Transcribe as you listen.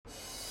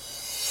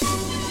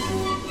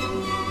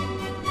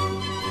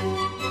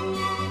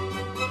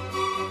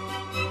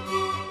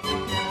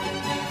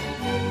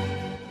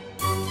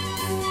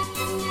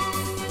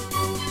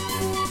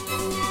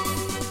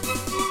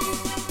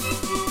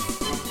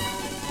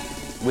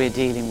We're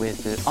dealing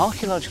with the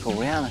archaeological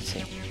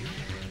reality,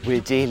 we're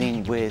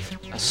dealing with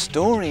a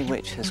story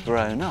which has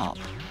grown up,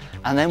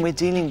 and then we're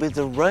dealing with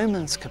the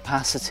Romans'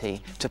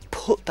 capacity to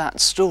put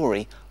that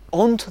story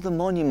onto the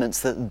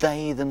monuments that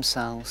they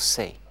themselves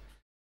see.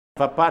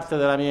 Fa parte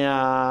del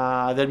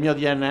mio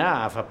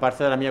DNA, fa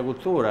parte della mia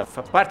cultura,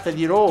 fa parte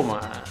di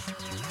Roma.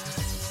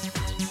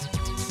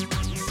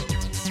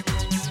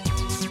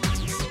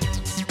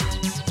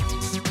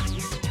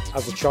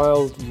 As a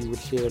child, you would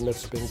hear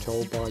myths being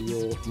told by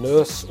your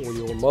nurse or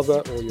your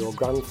mother or your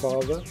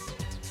grandfather.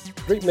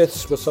 Greek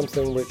myths were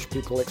something which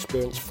people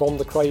experienced from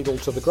the cradle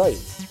to the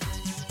grave.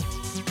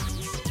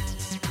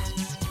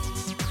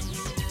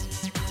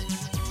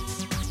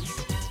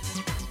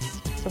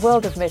 The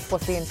world of myth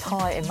was the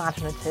entire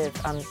imaginative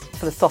and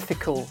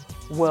philosophical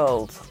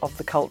world of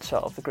the culture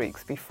of the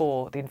Greeks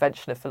before the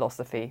invention of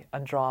philosophy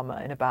and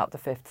drama in about the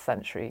 5th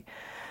century.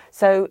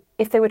 So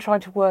if they were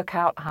trying to work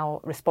out how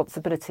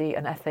responsibility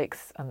and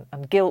ethics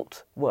and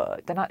guilt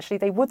worked, then actually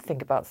they would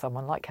think about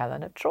someone like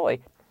Helen of Troy.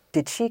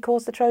 Did she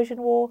cause the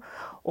Trojan War?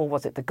 Or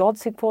was it the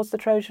gods who caused the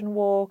Trojan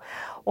War?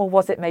 Or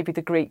was it maybe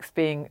the Greeks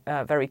being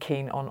very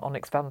keen on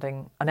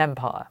expanding an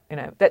empire? You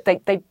know,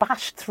 they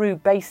bashed through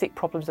basic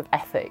problems of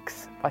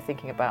ethics by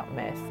thinking about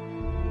myth.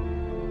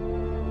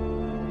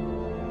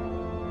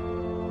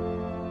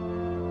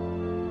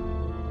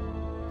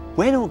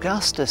 When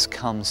Augustus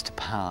comes to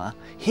power,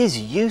 his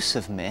use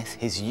of myth,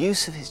 his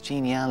use of his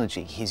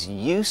genealogy, his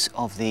use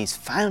of these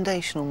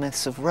foundational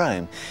myths of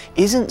Rome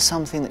isn't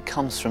something that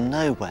comes from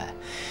nowhere.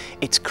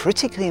 It's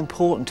critically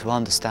important to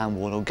understand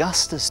what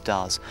Augustus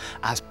does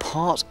as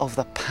part of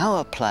the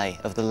power play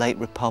of the late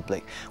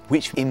Republic,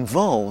 which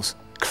involves,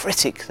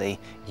 critically,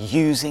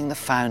 using the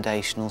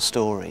foundational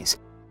stories.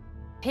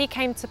 He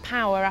came to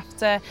power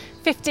after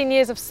 15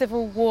 years of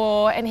civil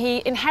war, and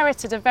he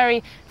inherited a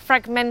very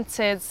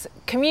fragmented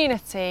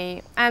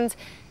community, and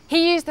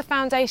he used the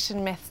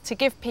foundation myth to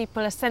give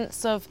people a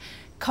sense of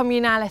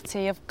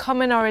communality, of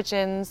common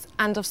origins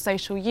and of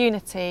social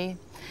unity.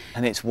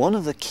 And it's one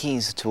of the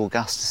keys to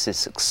Augustus's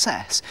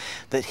success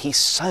that he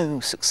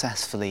so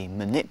successfully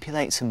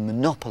manipulates and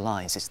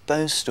monopolises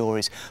those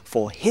stories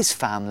for his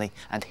family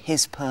and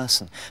his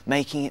person,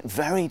 making it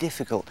very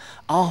difficult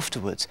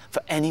afterwards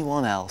for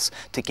anyone else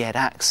to get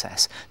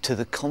access to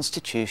the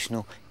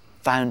constitutional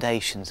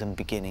foundations and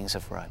beginnings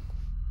of Rome.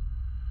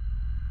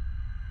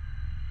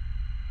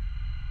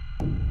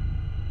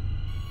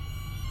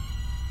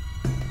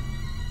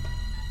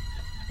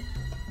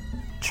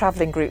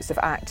 Travelling groups of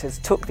actors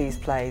took these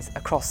plays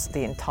across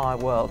the entire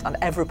world, and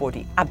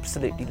everybody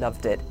absolutely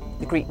loved it.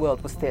 The Greek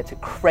world was theatre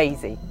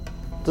crazy.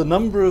 The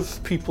number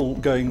of people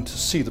going to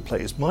see the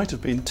plays might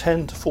have been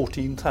 10 to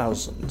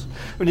 14,000.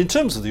 I mean, in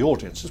terms of the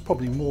audience, it's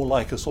probably more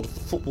like a sort of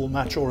football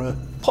match or a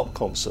pop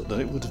concert than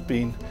it would have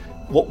been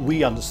what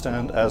we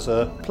understand as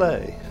a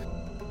play.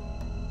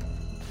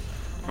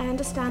 I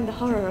understand the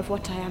horror of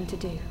what I am to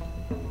do.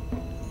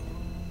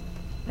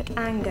 But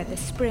anger, the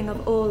spring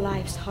of all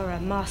life's horror,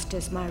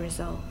 masters my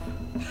resolve.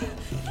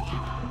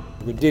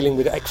 We're dealing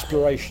with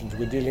explorations,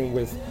 we're dealing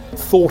with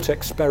thought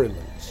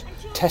experiments,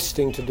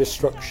 testing to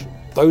destruction.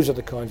 Those are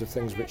the kinds of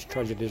things which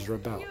tragedies are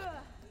about.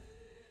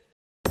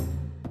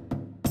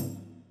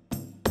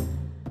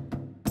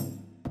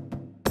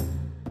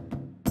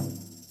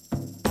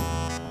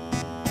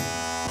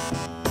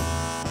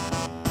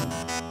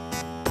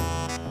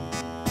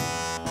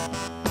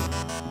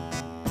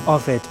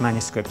 Ovid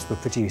manuscripts were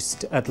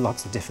produced at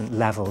lots of different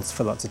levels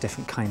for lots of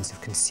different kinds of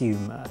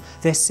consumer.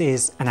 This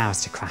is an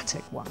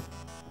aristocratic one.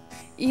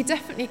 You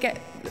definitely get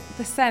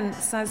the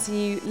sense as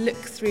you look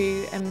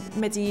through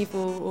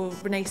medieval or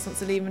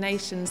Renaissance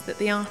illuminations that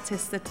the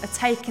artists are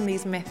taking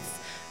these myths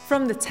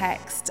from the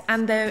text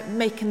and they're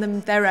making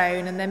them their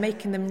own, and they're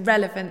making them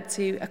relevant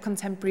to a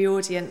contemporary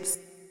audience.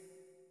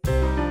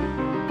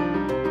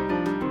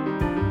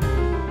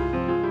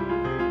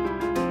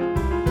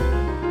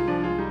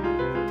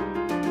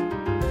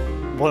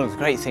 One of the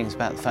great things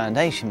about the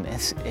foundation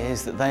myths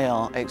is that they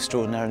are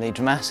extraordinarily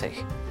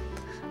dramatic.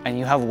 And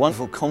you have a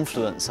wonderful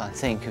confluence, I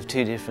think, of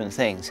two different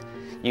things.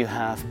 You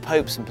have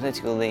popes and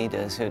political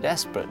leaders who are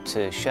desperate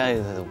to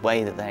show the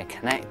way that they're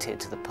connected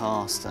to the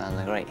past and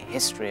the great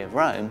history of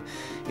Rome.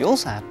 You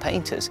also have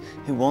painters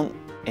who want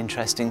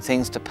interesting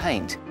things to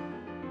paint.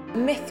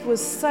 Myth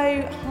was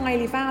so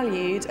highly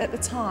valued at the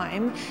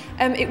time.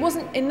 It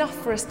wasn't enough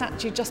for a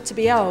statue just to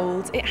be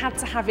old. It had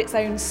to have its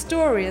own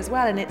story as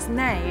well and its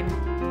name.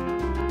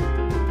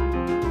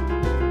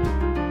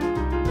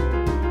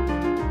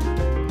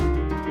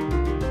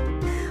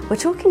 We're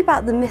talking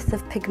about the myth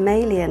of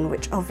Pygmalion,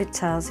 which Ovid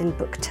tells in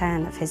Book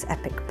 10 of his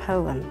epic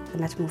poem, The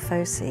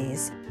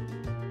Metamorphoses.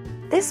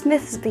 This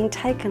myth has been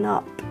taken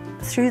up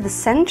through the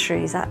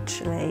centuries,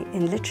 actually,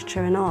 in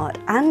literature and art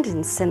and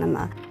in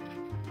cinema.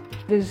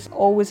 There's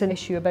always an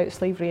issue about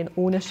slavery and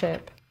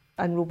ownership,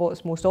 and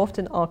robots most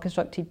often are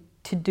constructed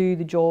to do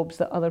the jobs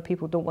that other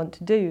people don't want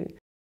to do.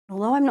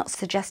 Although I'm not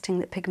suggesting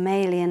that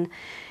Pygmalion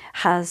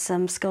has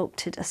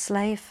sculpted a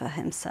slave for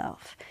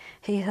himself,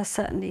 he has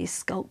certainly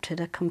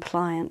sculpted a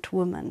compliant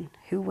woman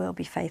who will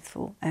be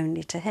faithful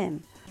only to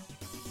him.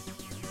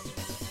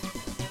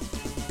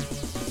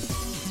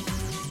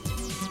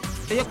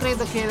 Io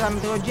credo che la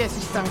mitologia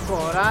esista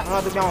ancora, non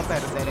la dobbiamo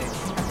perdere,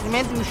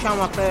 altrimenti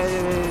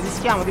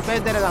rischiamo di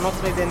perdere la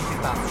nostra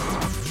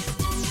identità.